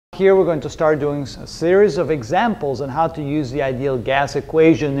here we're going to start doing a series of examples on how to use the ideal gas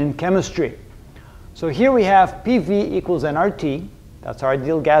equation in chemistry. So here we have PV equals nRT. That's our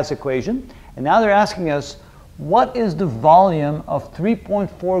ideal gas equation. And now they're asking us, what is the volume of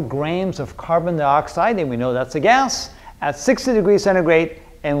 3.4 grams of carbon dioxide, and we know that's a gas, at 60 degrees centigrade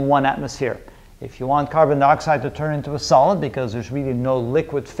and 1 atmosphere. If you want carbon dioxide to turn into a solid, because there's really no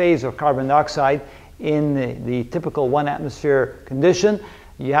liquid phase of carbon dioxide in the typical 1 atmosphere condition,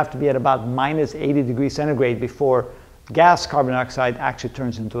 you have to be at about minus 80 degrees centigrade before gas carbon dioxide actually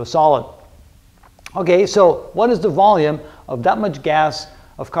turns into a solid. Okay, so what is the volume of that much gas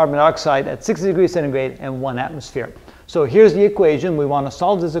of carbon dioxide at 60 degrees centigrade and 1 atmosphere? So here's the equation. We want to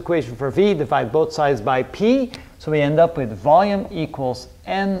solve this equation for V, divide both sides by P. So we end up with volume equals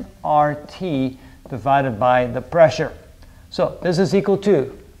nRT divided by the pressure. So this is equal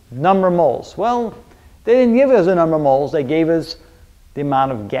to number of moles. Well, they didn't give us a number of moles. They gave us the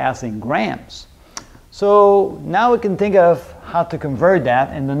amount of gas in grams. So now we can think of how to convert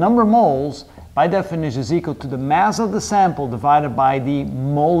that, and the number of moles by definition is equal to the mass of the sample divided by the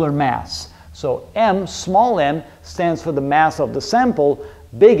molar mass. So M, small m, stands for the mass of the sample.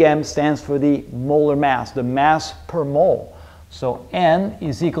 Big M stands for the molar mass, the mass per mole. So N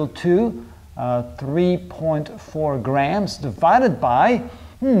is equal to 3.4 grams divided by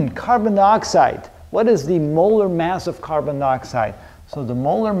carbon dioxide. What is the molar mass of carbon dioxide? So the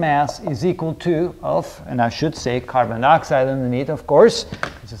molar mass is equal to and I should say carbon dioxide underneath, of course,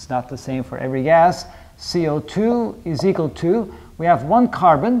 because it's not the same for every gas. CO2 is equal to, we have 1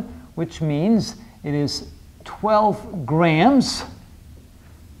 carbon, which means it is 12 grams,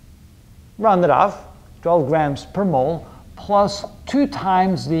 rounded off, 12 grams per mole, plus 2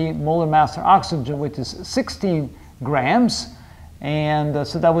 times the molar mass of oxygen, which is 16 grams, and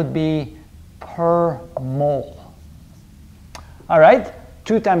so that would be per mole. All right,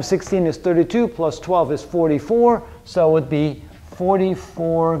 2 times 16 is 32, plus 12 is 44, so it would be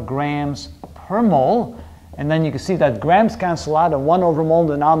 44 grams per mole. And then you can see that grams cancel out, and 1 over mole in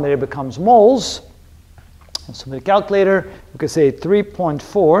the denominator becomes moles. And so with the calculator, you can say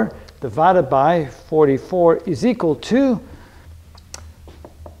 3.4 divided by 44 is equal to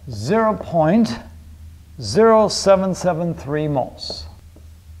 0.0773 moles.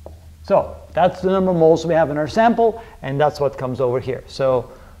 So that's the number of moles we have in our sample, and that's what comes over here. So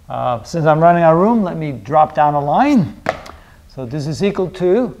since I'm running out of room, let me drop down a line. So this is equal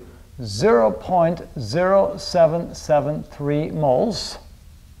to 0.0773 moles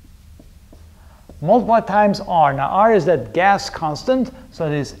multiplied times R. Now R is that gas constant, so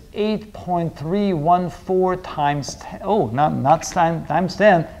it is 8.314 times 10. Oh, not times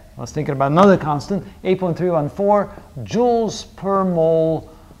 10. I was thinking about another constant. 8.314 joules per mole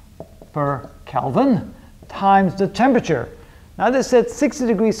per Kelvin times the temperature. Now this said 60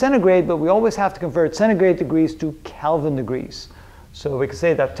 degrees centigrade, but we always have to convert centigrade degrees to Kelvin degrees. So we can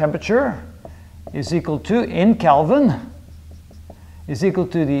say that temperature is equal to, in Kelvin, is equal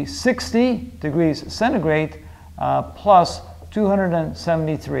to the 60 degrees centigrade plus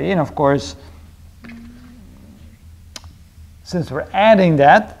 273. And of course, since we're adding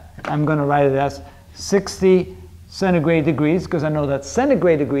that, I'm going to write it as 60 centigrade degrees, because I know that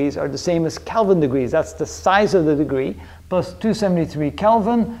centigrade degrees are the same as Kelvin degrees. That's the size of the degree, plus 273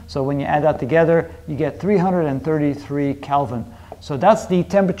 Kelvin. So when you add that together, you get 333 Kelvin. So that's the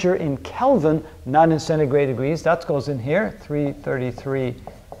temperature in Kelvin, not in centigrade degrees. That goes in here, 333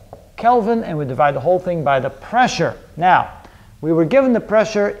 Kelvin, and we divide the whole thing by the pressure. Now, we were given the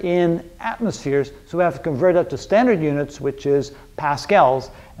pressure in atmospheres, so we have to convert that to standard units, which is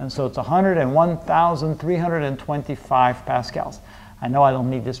pascals. And so it's 101,325 pascals. I know I don't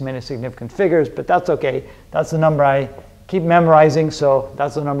need this many significant figures, but that's okay. That's the number I keep memorizing, so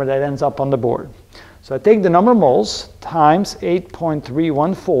that's the number that ends up on the board. So I take the number of moles times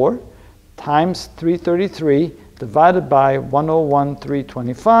 8.314 times 333 divided by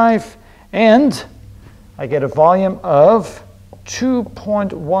 101,325, and I get a volume of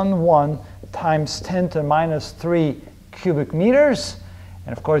 2.11 times 10 to the minus 3 cubic meters.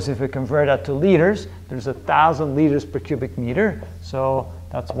 And of course, if we convert that to liters, there's 1,000 liters per cubic meter. So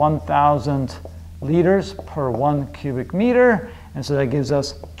that's 1,000 liters per 1 cubic meter. And so that gives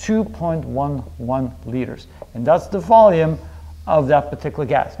us 2.11 liters. And that's the volume of that particular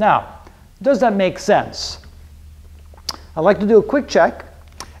gas. Now, does that make sense? I'd like to do a quick check.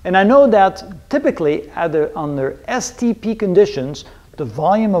 And I know that typically under STP conditions, the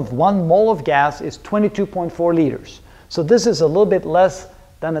volume of 1 mole of gas is 22.4 liters. So this is a little bit less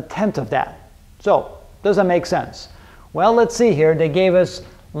than 1/10 of that. So does that make sense? Well, let's see here. They gave us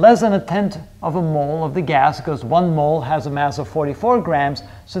less than 1/10 of a mole of the gas, because 1 mole has a mass of 44 grams,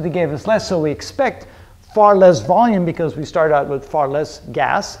 so they gave us less. So we expect far less volume because we start out with far less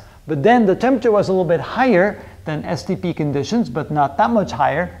gas. But then the temperature was a little bit higher than STP conditions, but not that much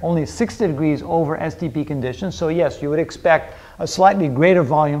higher, only 60 degrees over STP conditions. So yes, you would expect a slightly greater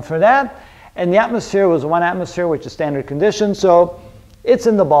volume for that. And the atmosphere was 1 atmosphere, which is standard condition. So it's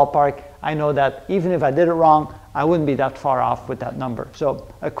in the ballpark. I know that even if I did it wrong, I wouldn't be that far off with that number. So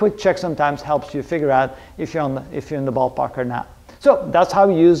a quick check sometimes helps you figure out if you're in the ballpark or not. So that's how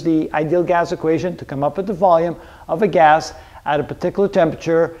we use the ideal gas equation to come up with the volume of a gas at a particular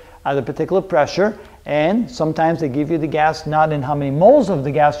temperature, at a particular pressure. And sometimes they give you the gas not in how many moles of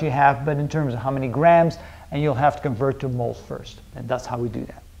the gas you have, but in terms of how many grams, and you'll have to convert to moles first. And that's how we do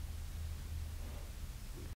that.